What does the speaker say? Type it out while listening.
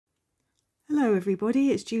Hello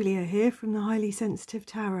everybody, it's Julia here from the Highly Sensitive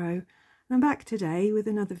Tarot, and I'm back today with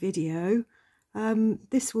another video.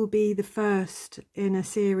 This will be the first in a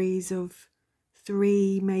series of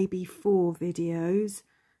 3, maybe 4 videos,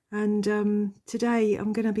 and today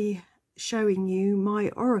I'm going to be showing you my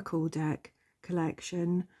Oracle deck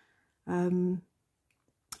collection. I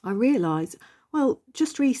realise, well,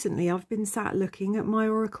 just recently I've been sat looking at my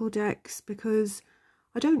Oracle decks because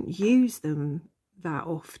I don't use them that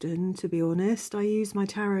often, to be honest. I use my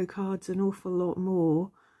tarot cards an awful lot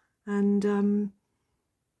more, and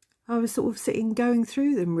I was sort of going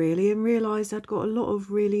through them really and realised I'd got a lot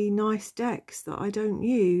of really nice decks that I don't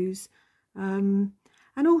use, and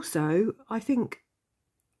also I think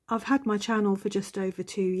I've had my channel for just over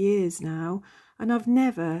 2 years now, and I've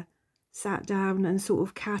never sat down and sort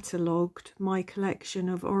of catalogued my collection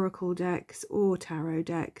of Oracle decks or tarot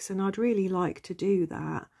decks, and I'd really like to do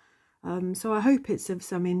that. So I hope it's of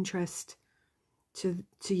some interest to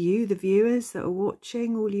you, the viewers that are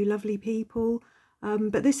watching, all you lovely people.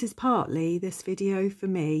 But this is partly, this video for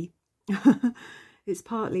me, it's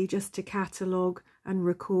partly just to catalogue and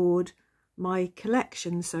record my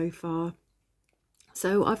collection so far.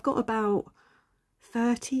 So I've got about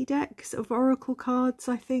 30 decks of Oracle cards,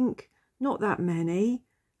 I think, not that many.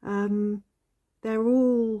 I think they're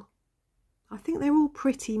all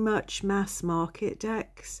pretty much mass market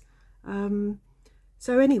decks.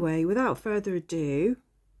 So anyway, without further ado,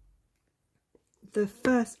 the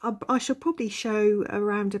first, I shall probably show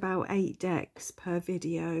around about 8 decks per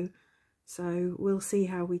video, so we'll see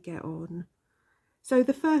how we get on. So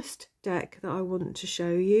the first deck that I want to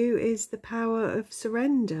show you is the Power of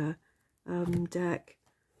Surrender deck.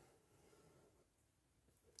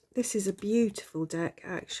 This is a beautiful deck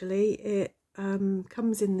actually. It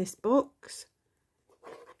comes in this box.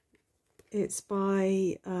 It's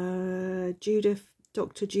by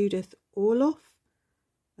Dr. Judith Orloff.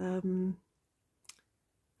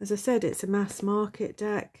 As I said, it's a mass market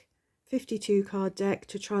deck, 52 card deck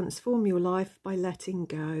to transform your life by letting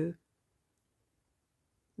go.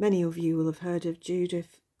 Many of you will have heard of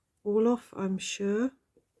Judith Orloff, I'm sure.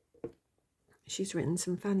 She's written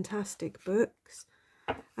some fantastic books.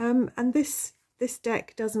 And this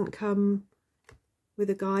deck doesn't come with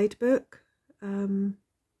a guidebook.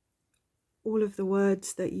 All of the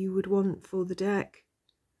words that you would want for the deck,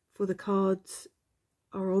 for the cards,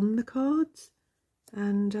 are on the cards,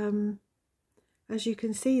 and as you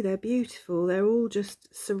can see, they're beautiful. They're all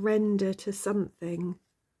just surrender to something.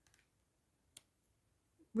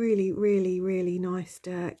 Really, really, really nice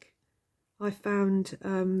deck. I found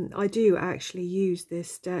I do actually use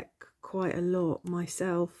this deck quite a lot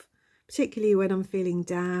myself, particularly when I'm feeling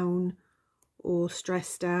down or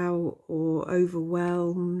stressed out or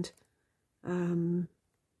overwhelmed.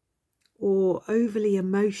 Or overly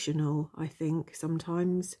emotional, I think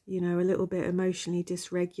sometimes, you know, a little bit emotionally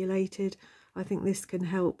dysregulated. I think this can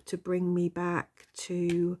help to bring me back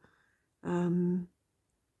to, you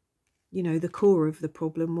know, the core of the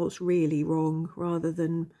problem, what's really wrong, rather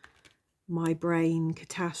than my brain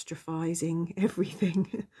catastrophizing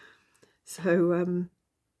everything. So,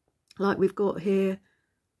 like we've got here,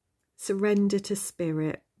 surrender to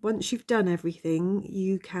spirit. Once you've done everything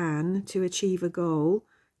you can to achieve a goal,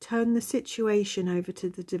 turn the situation over to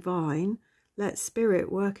the divine. Let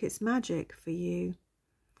spirit work its magic for you.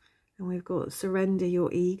 And we've got surrender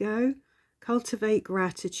your ego, cultivate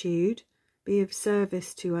gratitude, be of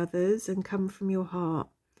service to others and come from your heart.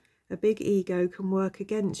 A big ego can work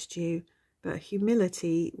against you, but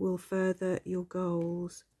humility will further your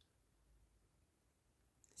goals.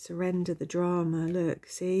 Surrender the drama. Look,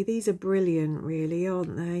 see, these are brilliant really,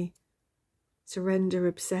 aren't they? Surrender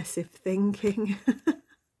obsessive thinking.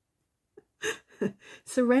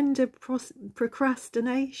 Surrender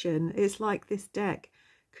procrastination. It's like this deck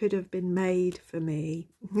could have been made for me.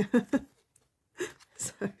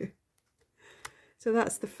 So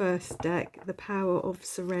that's the first deck, the Power of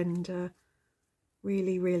Surrender.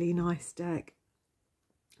 Really, really nice deck.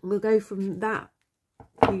 We'll go from that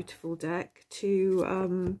beautiful deck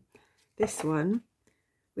to this one,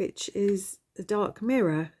 which is the Dark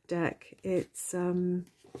Mirror deck. It's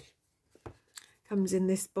comes in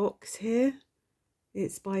this box here.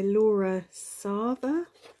 It's by Laura Sava,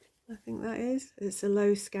 I think that is. It's a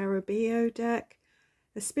Low Scarabeo deck.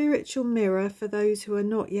 A spiritual mirror for those who are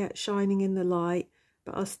not yet shining in the light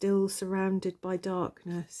but are still surrounded by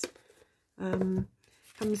darkness.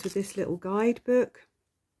 Comes with this little guidebook.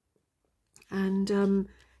 And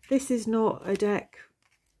this is not a deck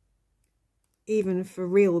even for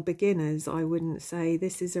real beginners, I wouldn't say.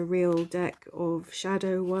 This is a real deck of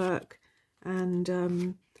shadow work,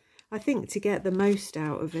 and I think to get the most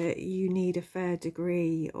out of it, you need a fair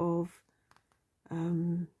degree of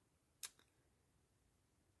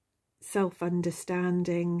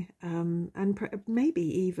self-understanding, and maybe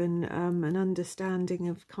even an understanding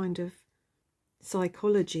of kind of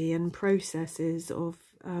psychology and processes of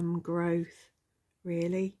growth,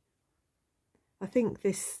 really. I think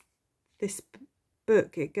this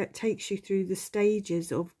book, it takes you through the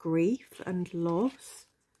stages of grief and loss.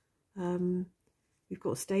 We've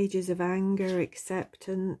got stages of anger,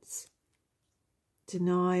 acceptance,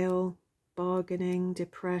 denial, bargaining,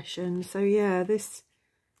 depression. So yeah, this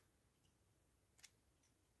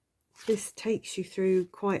takes you through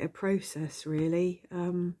quite a process, really.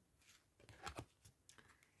 The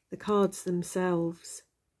cards themselves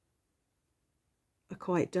are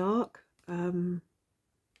quite dark.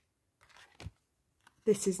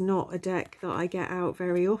 This is not a deck that I get out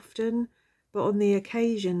very often, but on the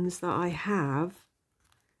occasions that I have,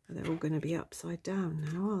 they're all going to be upside down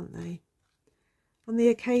now, aren't they? On the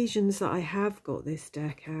occasions that I have got this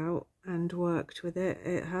deck out and worked with it,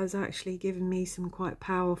 it has actually given me some quite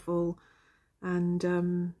powerful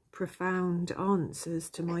and profound answers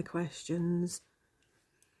to my questions.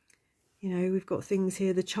 You know, we've got things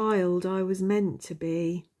here: the child I was meant to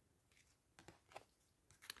be,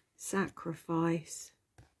 sacrifice,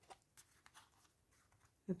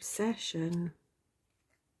 obsession,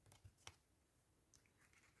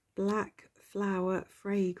 black flower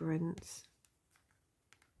fragrance,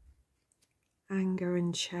 anger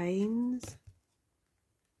and chains,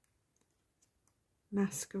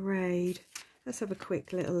 masquerade. Let's have a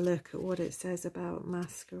quick little look at what it says about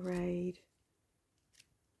masquerade.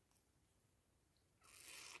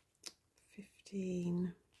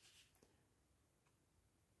 15.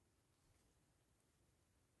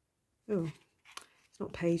 Oh, it's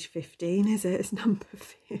not page 15, is it? It's number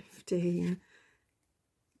 15.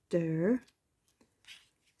 Durr.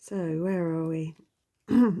 So, where are we?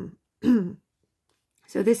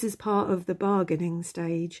 So this is part of the bargaining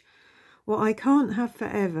stage. What I can't have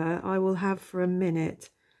forever, I will have for a minute.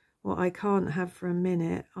 What I can't have for a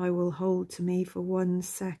minute, I will hold to me for 1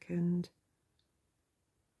 second.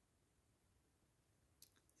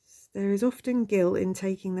 There is often guilt in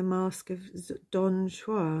taking the mask of Don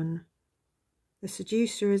Juan. The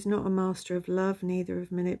seducer is not a master of love, neither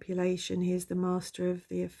of manipulation. He is the master of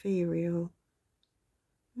the ethereal.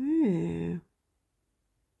 Yeah.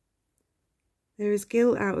 There is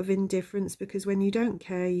guilt out of indifference, because when you don't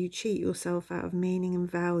care, you cheat yourself out of meaning and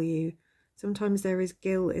value. Sometimes there is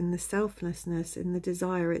guilt in the selflessness, in the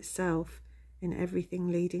desire itself, in everything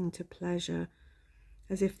leading to pleasure,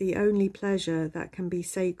 as if the only pleasure that can be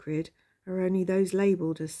sacred are only those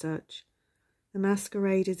labelled as such. The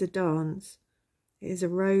masquerade is a dance. It is a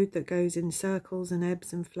road that goes in circles and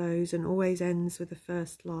ebbs and flows and always ends with the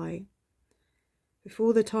first light.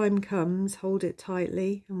 Before the time comes, hold it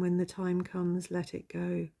tightly, and when the time comes, let it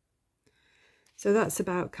go. So that's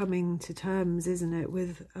about coming to terms, isn't it,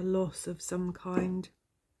 with a loss of some kind.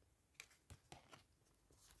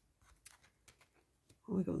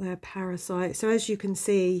 What we got there? Parasite. So as you can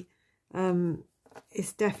see,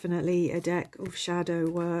 it's definitely a deck of shadow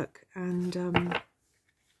work, and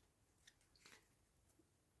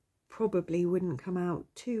probably wouldn't come out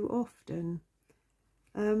too often.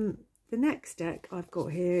 The next deck I've got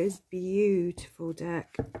here is beautiful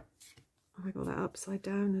deck. Have I got that upside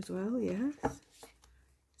down as well? Yes.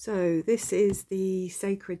 So this is the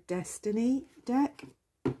Sacred Destiny deck,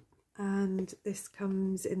 and this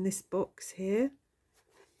comes in this box here.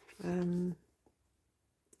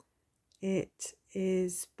 It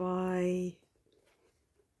is by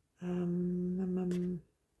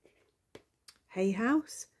Hay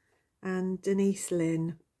House and Denise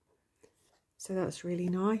Lynn. So that's really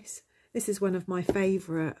nice. This is one of my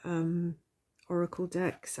favourite oracle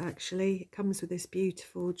decks, actually. It comes with this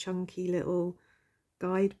beautiful chunky little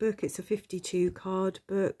guidebook. It's a 52 card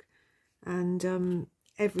book, and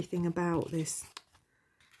everything about this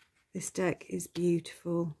deck is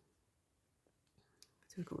beautiful.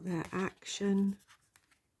 So we've got their action,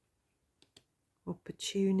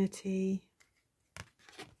 opportunity,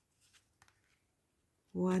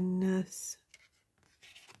 oneness,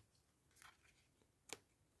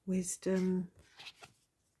 wisdom,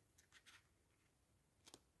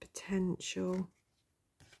 potential,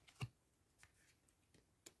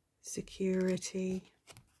 security,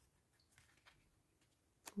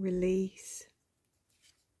 release,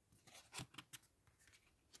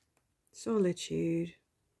 solitude.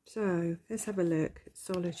 So let's have a look at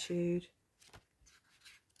solitude.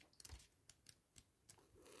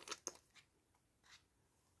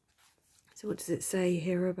 So what does it say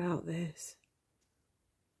here about this?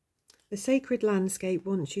 The sacred landscape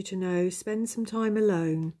wants you to know, spend some time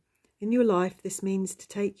alone. In your life, this means to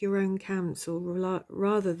take your own counsel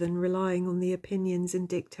rather than relying on the opinions and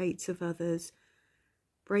dictates of others.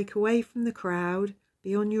 Break away from the crowd,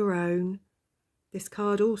 be on your own. This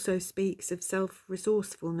card also speaks of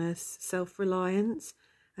self-resourcefulness, self-reliance,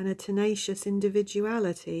 and a tenacious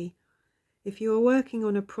individuality. If you are working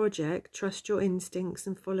on a project, trust your instincts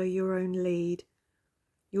and follow your own lead.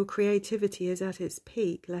 Your creativity is at its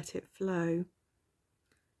peak, let it flow.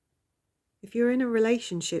 If you're in a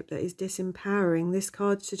relationship that is disempowering, this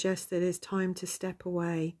card suggests that it's time to step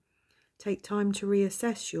away. Take time to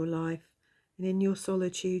reassess your life, and in your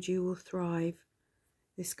solitude you will thrive.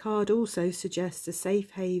 This card also suggests a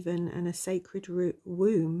safe haven and a sacred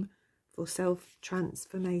womb for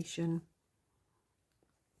self-transformation.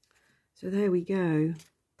 So there we go.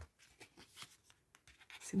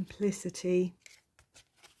 Simplicity.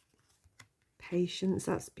 Patience,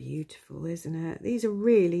 that's beautiful, isn't it? These are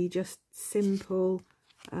really just simple.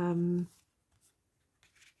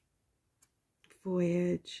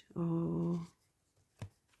 Voyage, or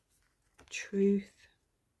truth.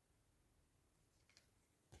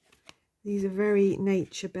 These are very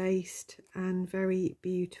nature-based and very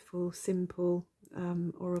beautiful, simple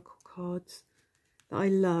oracle cards that I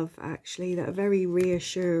love, actually, that are very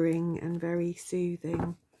reassuring and very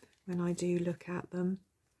soothing when I do look at them.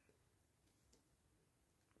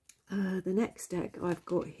 The next deck I've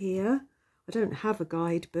got here, I don't have a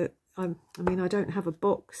guide, but I mean, I don't have a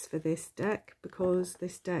box for this deck because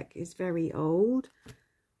this deck is very old.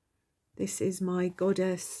 This is my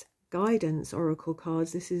Goddess Guidance Oracle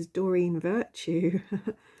cards. This is Doreen Virtue.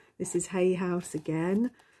 This is Hay House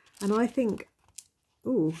again. And I think,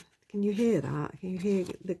 oh, can you hear that? Can you hear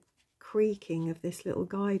the creaking of this little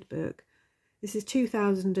guidebook? This is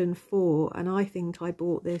 2004, and I think I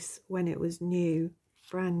bought this when it was new,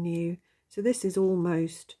 brand new. So this is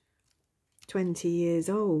almost 20 years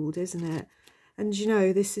old, isn't it? And you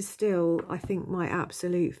know, this is still, I think, my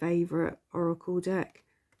absolute favourite oracle deck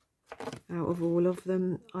out of all of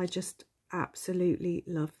them. I just absolutely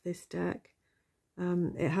love this deck.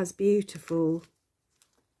 It has beautiful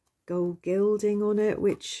gold gilding on it,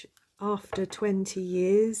 which after 20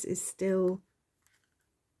 years is still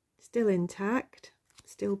intact,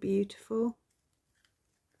 still beautiful.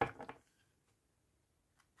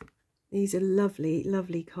 These are lovely,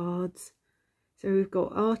 lovely cards. So we've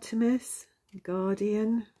got Artemis,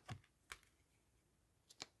 Guardian,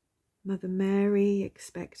 Mother Mary,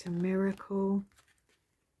 Expect a Miracle,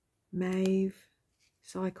 Maeve,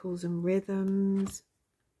 Cycles and Rhythms,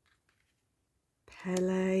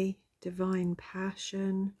 Pele, Divine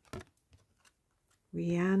Passion,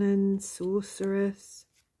 Rhiannon, Sorceress,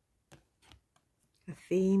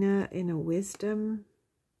 Athena, Inner Wisdom.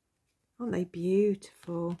 Aren't they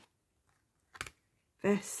beautiful?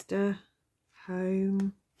 Vesta,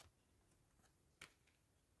 Home,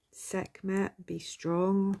 Sekhmet, Be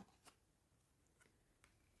Strong,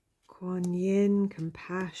 Kuan Yin,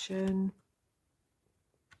 Compassion,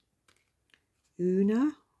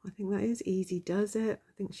 Una, I think that is, Easy Does It.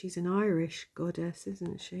 I think she's an Irish goddess,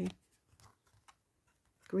 isn't she?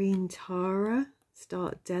 Green Tara,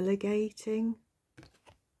 Start Delegating,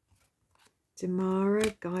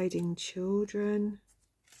 Damara, Guiding Children,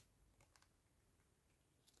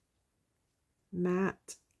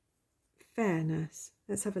 Matt, Fairness.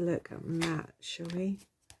 Let's have a look at Matt, shall we?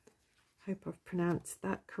 Hope I've pronounced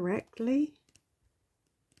that correctly.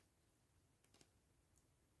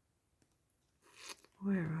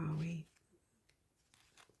 Where are we?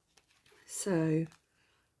 So,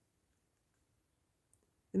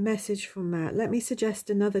 the message from Matt. Let me suggest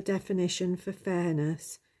another definition for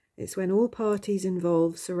fairness. It's when all parties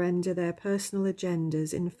involved surrender their personal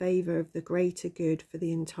agendas in favour of the greater good for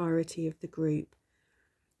the entirety of the group.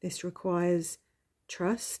 This requires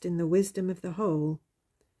trust in the wisdom of the whole.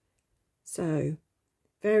 So,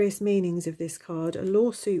 various meanings of this card. A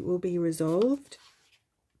lawsuit will be resolved.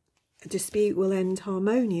 A dispute will end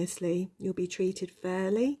harmoniously. You'll be treated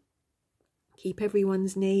fairly. Keep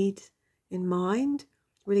everyone's needs in mind.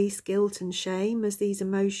 Release guilt and shame, as these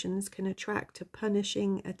emotions can attract a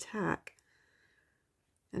punishing attack.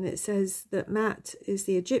 And it says that Maat is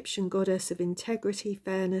the Egyptian goddess of integrity,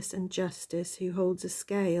 fairness and justice, who holds a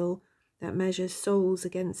scale that measures souls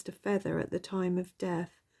against a feather at the time of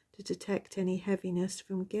death to detect any heaviness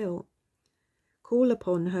from guilt. Call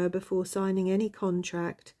upon her before signing any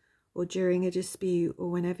contract or during a dispute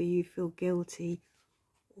or whenever you feel guilty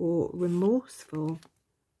or remorseful.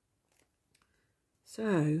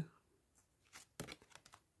 So,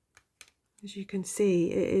 as you can see,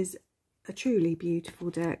 it is a truly beautiful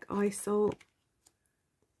deck. Isol,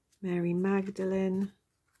 Mary Magdalene,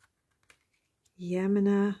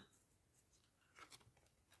 Yemina,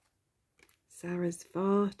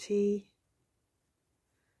 Sarasvati.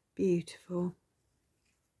 Beautiful.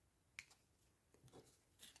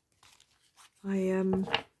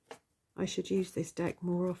 I should use this deck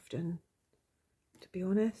more often, to be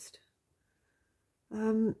honest.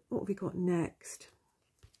 What have we got next?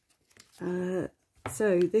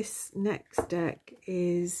 So this next deck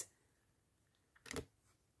is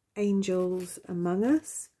Angels Among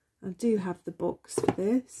Us. I do have the box for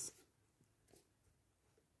this.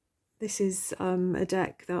 This is a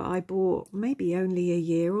deck that I bought maybe only a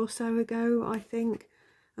year or so ago, I think.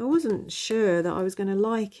 I wasn't sure that I was going to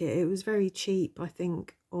like it. It was very cheap, I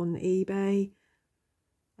think, on eBay.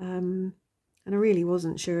 And I really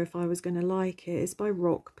wasn't sure if I was going to like it. It's by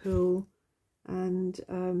Rockpool, and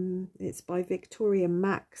it's by Victoria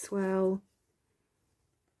Maxwell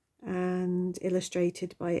and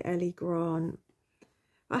illustrated by Ellie Grant.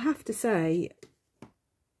 I have to say,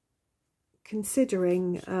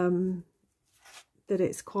 considering that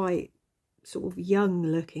it's quite sort of young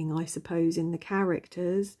looking, I suppose, in the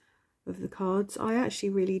characters of the cards, I actually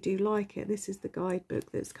really do like it. This is the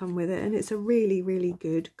guidebook that's come with it, and it's a really, really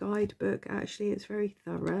good guidebook. Actually, it's very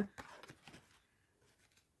thorough.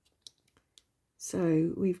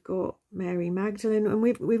 So we've got Mary Magdalene, and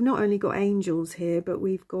we've not only got angels here, but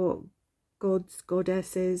we've got gods,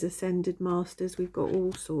 goddesses, ascended masters. We've got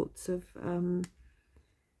all sorts of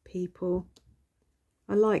people.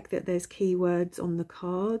 I like that there's keywords on the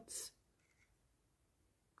cards.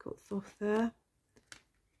 Got Thoth there.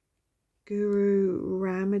 Guru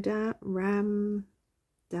Ramdas,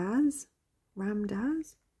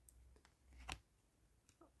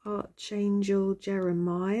 Archangel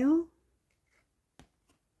Jeremiah,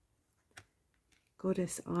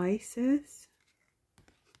 Goddess Isis,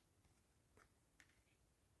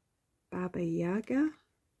 Baba Yaga,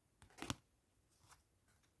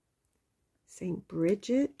 Saint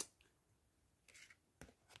Bridget,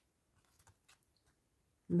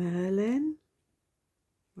 Merlin,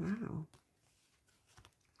 wow,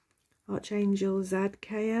 Archangel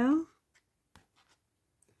Zadkiel,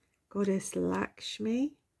 Goddess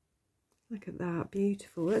Lakshmi. Look at that,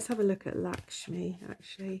 beautiful. Let's have a look at Lakshmi,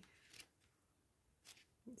 actually.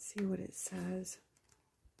 Let's see what it says.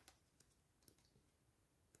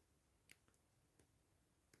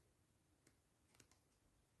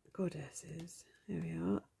 Goddesses, here we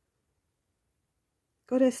are.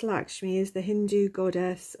 Goddess Lakshmi is the Hindu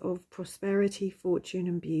goddess of prosperity, fortune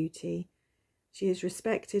and beauty. She is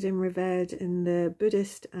respected and revered in the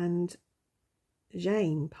Buddhist and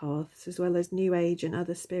Jain paths, as well as New Age and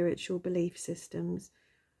other spiritual belief systems.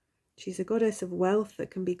 She's a goddess of wealth that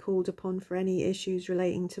can be called upon for any issues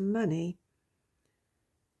relating to money.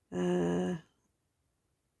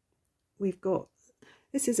 We've got,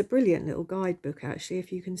 this is a brilliant little guidebook, actually,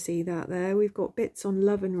 if you can see that there. We've got bits on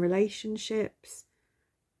love and relationships,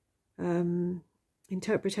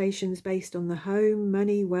 interpretations based on the home,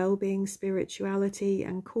 money, well-being, spirituality,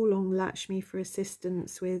 and call on Lakshmi for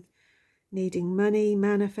assistance with needing money,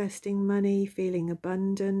 manifesting money, feeling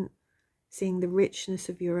abundant, seeing the richness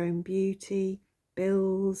of your own beauty,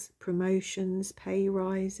 bills, promotions, pay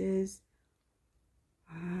rises.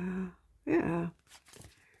 Yeah,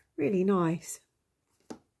 really nice.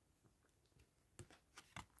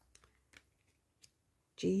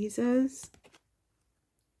 Jesus,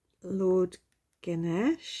 Lord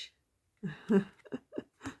Ganesh,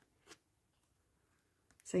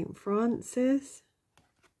 Saint Francis.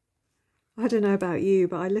 I don't know about you,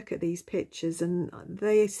 but I look at these pictures and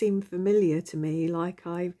they seem familiar to me, like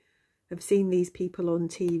I have seen these people on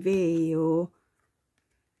TV, or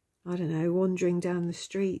I don't know, wandering down the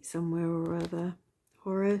street somewhere or other.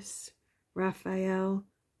 Horus, Raphael.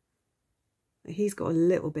 He's got a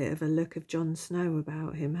little bit of a look of Jon Snow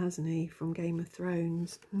about him, hasn't he, from Game of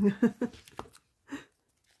Thrones?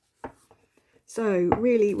 So,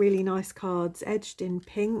 really, really nice cards, edged in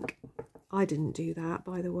pink. I didn't do that,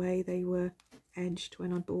 by the way. They were edged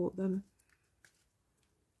when I bought them.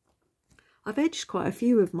 I've edged quite a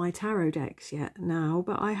few of my tarot decks yet now,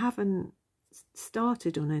 but I haven't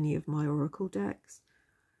started on any of my oracle decks.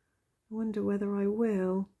 I wonder whether I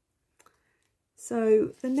will.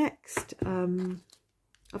 So the next,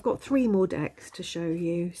 I've got 3 more decks to show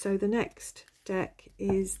you. So the next deck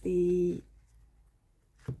is the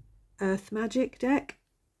Earth Magic deck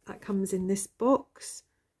that comes in this box.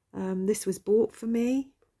 This was bought for me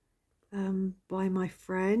by my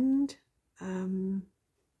friend a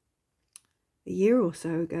year or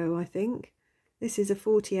so ago, I think. This is a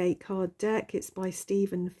 48 card deck. It's by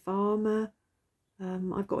Stephen Farmer.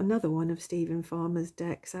 I've got another one of Stephen Farmer's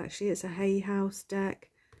decks, actually. It's a Hay House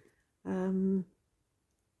deck. I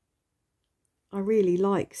really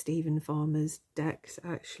like Stephen Farmer's decks,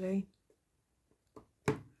 actually.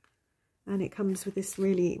 And it comes with this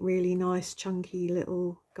really, really nice, chunky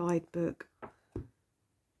little guidebook.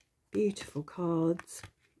 Beautiful cards.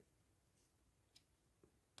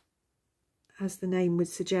 As the name would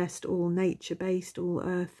suggest, all nature-based, all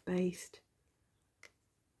earth-based.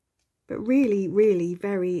 But really, really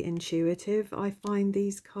very intuitive. I find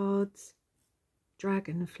these cards.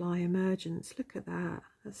 Dragonfly Emergence. Look at that.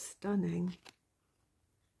 That's stunning.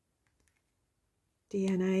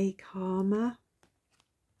 DNA Karma.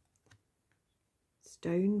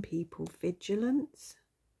 Stone People Vigilance.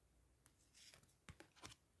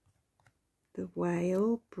 The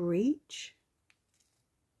Whale Breach.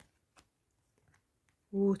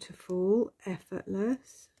 Waterfall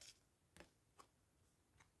Effortless.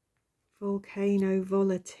 Volcano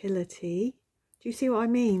Volatility. Do you see what I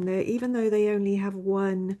mean? Even though they only have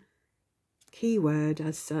one keyword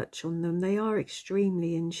as such on them, they are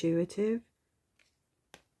extremely intuitive.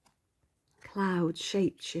 Cloud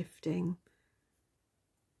Shape-shifting.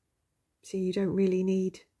 So you don't really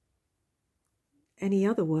need any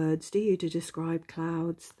other words, do you, to describe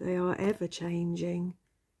clouds? They are ever-changing.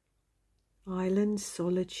 Island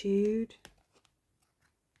Solitude.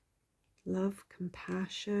 Love,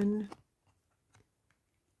 Compassion.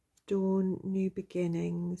 Dawn, New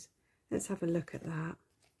Beginnings. Let's have a look at that.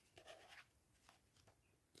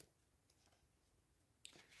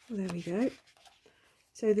 Well, there we go.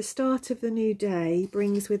 So the start of the new day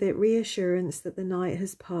brings with it reassurance that the night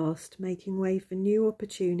has passed, making way for new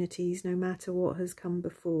opportunities no matter what has come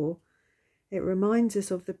before. It reminds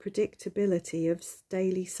us of the predictability of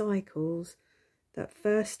daily cycles, that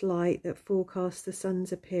first light that forecasts the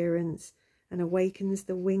sun's appearance and awakens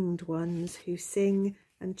the winged ones who sing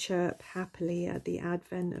and chirp happily at the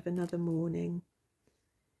advent of another morning.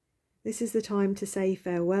 This is the time to say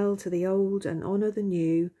farewell to the old and honour the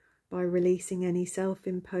new by releasing any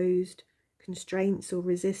self-imposed constraints or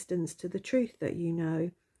resistance to the truth that you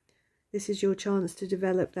know. This is your chance to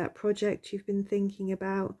develop that project you've been thinking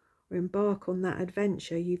about or embark on that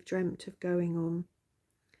adventure you've dreamt of going on.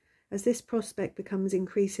 As this prospect becomes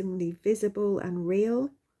increasingly visible and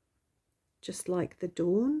real, just like the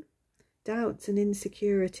dawn, doubts and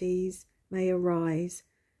insecurities may arise,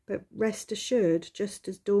 but rest assured, just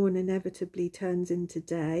as dawn inevitably turns into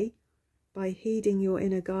day, by heeding your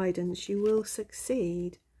inner guidance, you will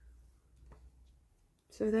succeed.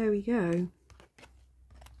 So there we go.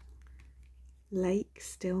 Lake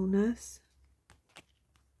Stillness.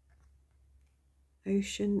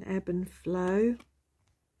 Ocean Ebb and Flow.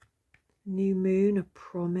 New Moon, a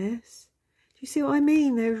Promise. Do you see what I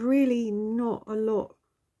mean? There's really not a lot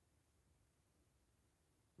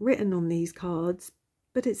written on these cards,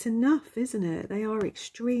 but it's enough, isn't it? They are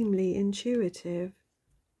extremely intuitive.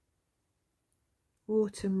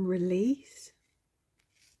 Autumn Release.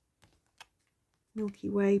 Milky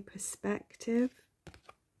Way Perspective.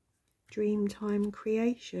 Dreamtime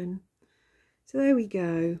Creation. So there we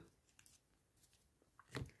go.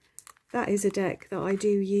 That is a deck that I do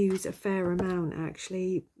use a fair amount,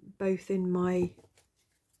 actually, both in my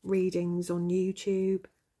readings on YouTube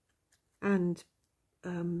and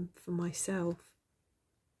for myself.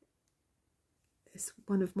 It's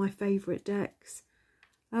one of my favourite decks.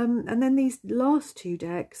 And then these last two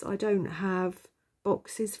decks I don't have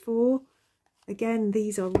boxes for. Again,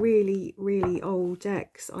 these are really, really old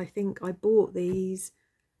decks. I think I bought these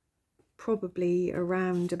probably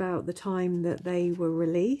around about the time that they were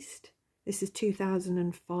released. This is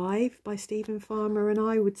 2005 by Stephen Farmer, and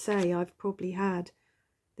I would say I've probably had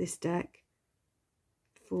this deck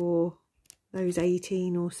for those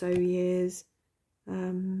 18 or so years. I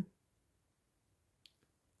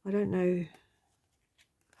don't know,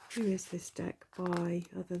 who is this deck by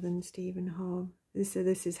other than Stephen Harm? This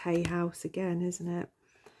is Hay House again, isn't it?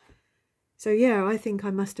 So yeah, I think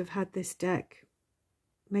I must have had this deck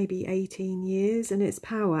maybe 18 years, and it's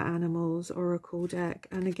Power Animals Oracle deck.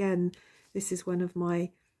 And again, this is one of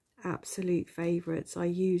my absolute favourites. I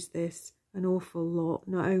use this an awful lot,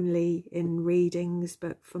 not only in readings,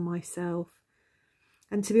 but for myself.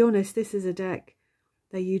 And to be honest, this is a deck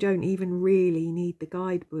that you don't even really need the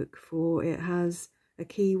guidebook for. It has a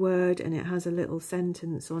keyword and it has a little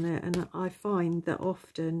sentence on it, and I find that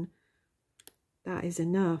often that is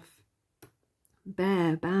enough.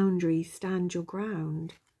 Bear boundaries, stand your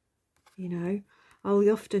ground. You know, I'll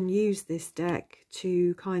often use this deck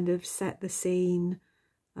to kind of set the scene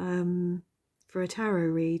for a tarot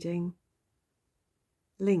reading.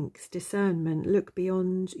 links, discernment, look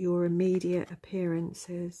beyond your immediate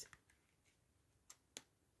appearances.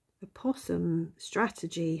 The possum,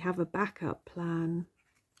 strategy, have a backup plan.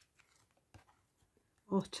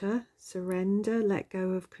 Otter, surrender, let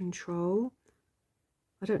go of control.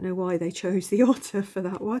 I don't know why they chose the otter for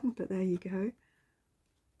that one, but there you go.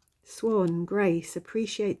 Swan, grace,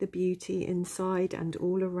 appreciate the beauty inside and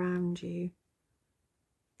all around you.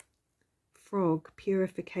 Frog,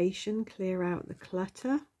 purification, clear out the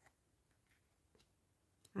clutter.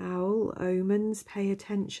 Owl, omens, pay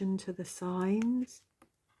attention to the signs.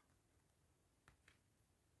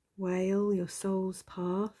 Whale, your soul's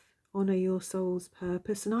path, honour your soul's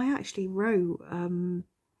purpose. And I actually wrote a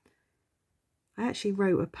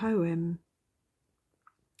poem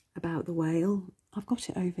about the whale. I've got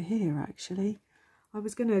it over here actually. I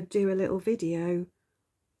was going to do a little video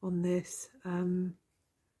on this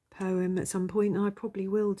poem at some point, and I probably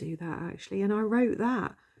will do that actually. And I wrote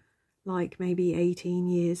that like maybe 18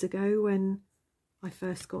 years ago when I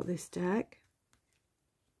first got this deck.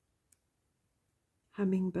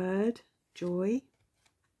 Hummingbird, joy.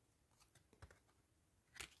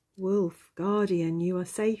 Wolf, guardian, you are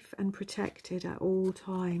safe and protected at all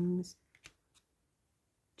times.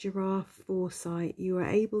 Giraffe, foresight, you are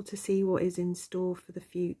able to see what is in store for the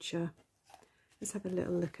future. Let's have a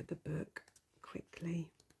little look at the book quickly.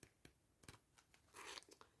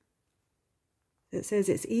 It says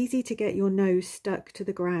it's easy to get your nose stuck to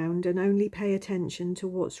the ground and only pay attention to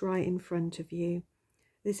what's right in front of you.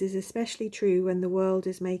 This is especially true when the world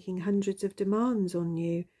is making hundreds of demands on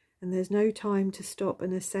you and there's no time to stop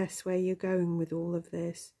and assess where you're going with all of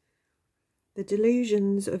this. The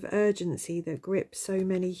delusions of urgency that grip so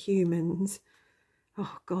many humans,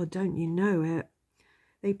 oh God, don't you know it?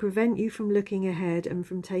 They prevent you from looking ahead and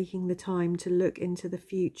from taking the time to look into the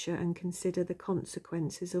future and consider the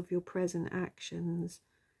consequences of your present actions.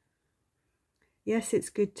 Yes, it's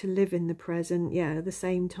good to live in the present, yet at the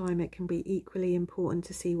same time it can be equally important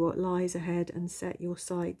to see what lies ahead and set your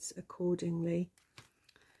sights accordingly.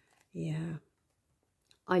 Yeah,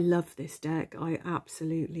 I love this deck. I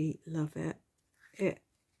absolutely love it. It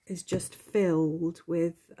is just filled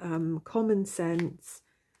with common sense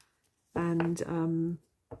and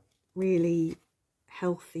really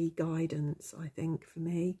healthy guidance, I think, for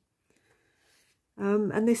me.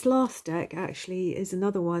 And this last deck actually is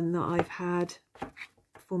another one that I've had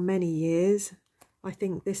for many years. I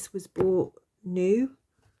think this was bought new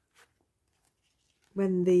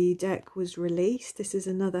when the deck was released. This is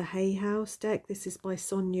another Hay House deck. This is by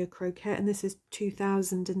Sonia Croquette and this is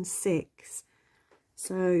 2006.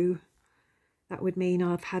 So that would mean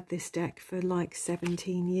I've had this deck for like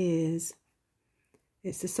 17 years.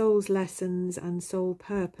 It's the Soul's Lessons and Soul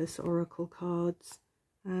Purpose Oracle cards.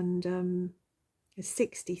 And there's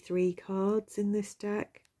 63 cards in this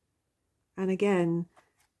deck. And again,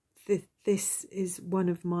 this is one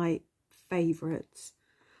of my favourites.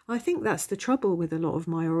 I think that's the trouble with a lot of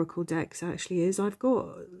my Oracle decks actually, is I've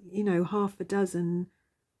got, you know, half a dozen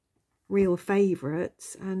real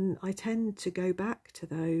favourites and I tend to go back to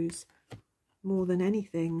those more than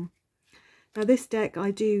anything. Now this deck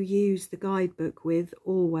I do use the guidebook with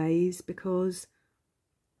always because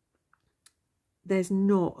there's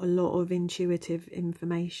not a lot of intuitive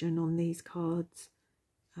information on these cards.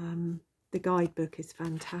 The guidebook is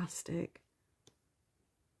fantastic.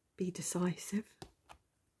 Be decisive.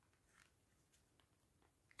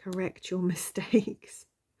 Correct your mistakes.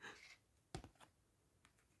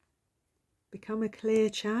 Become a clear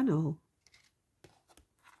channel.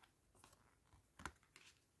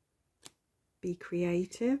 Be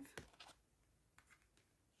creative.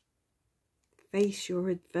 Face your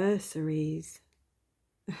adversaries.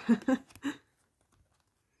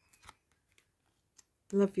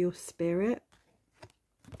 Love your spirit.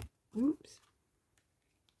 Oops.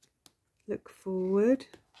 Look forward.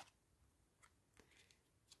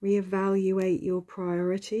 Reevaluate your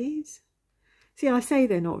priorities. See, I say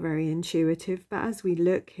they're not very intuitive, but as we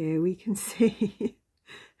look here, we can see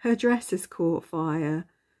her dress has caught fire.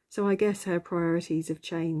 So I guess her priorities have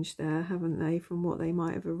changed there, haven't they, from what they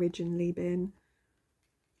might have originally been.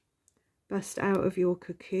 Bust out of your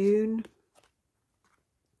cocoon.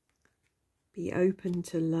 Be open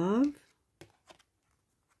to love.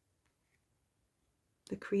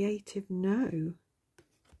 The creative no.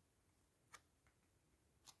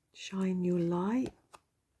 Shine your light.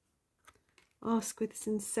 Ask with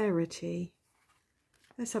sincerity.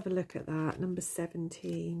 Let's have a look at that, number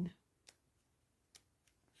 17.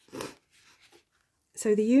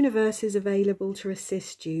 So the universe is available to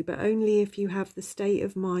assist you, but only if you have the state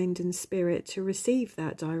of mind and spirit to receive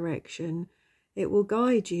that direction. It will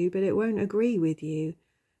guide you, but it won't agree with you.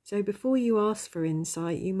 So before you ask for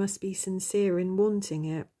insight, you must be sincere in wanting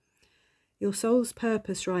it. Your soul's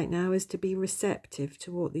purpose right now is to be receptive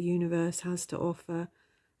to what the universe has to offer.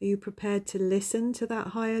 Are you prepared to listen to that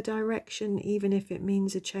higher direction, even if it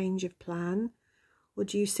means a change of plan? Or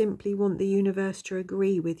do you simply want the universe to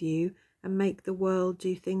agree with you and make the world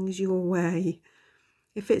do things your way?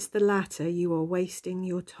 If it's the latter, you are wasting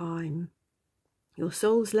your time. Your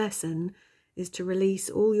soul's lesson is to release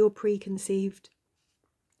all your preconceived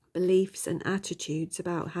beliefs and attitudes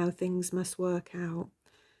about how things must work out.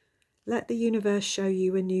 Let the universe show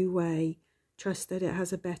you a new way. Trust that it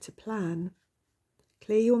has a better plan.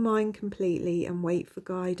 Clear your mind completely and wait for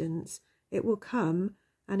guidance. It will come,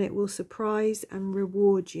 and it will surprise and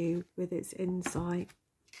reward you with its insight.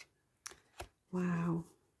 Wow.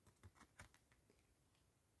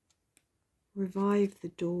 Revive the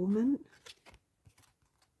dormant.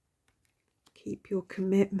 Keep your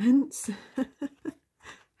commitments.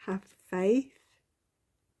 Have faith.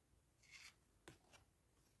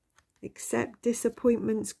 Accept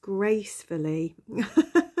disappointments gracefully.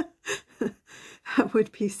 That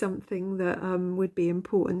would be something that would be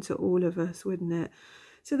important to all of us, wouldn't it?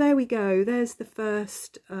 So there we go. There's the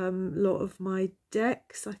first lot of my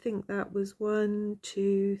decks. I think that was 1,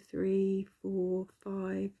 2, 3, 4,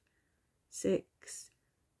 5, 6,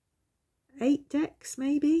 8 decks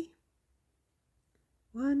maybe.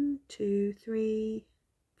 1, 2, 3,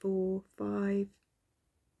 4, 5,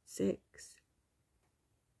 6,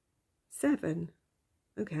 7.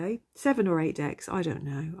 Okay, 7 or 8 decks, I don't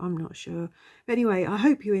know, I'm not sure. But anyway, I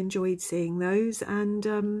hope you enjoyed seeing those, and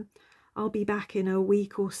I'll be back in a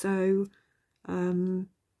week or so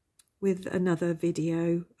with another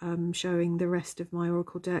video showing the rest of my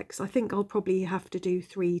oracle decks. I think I'll probably have to do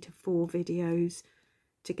 3 to 4 videos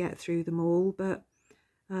to get through them all, but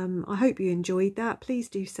I hope you enjoyed that. Please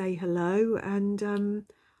do say hello, and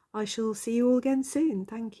I shall see you all again soon.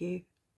 Thank you.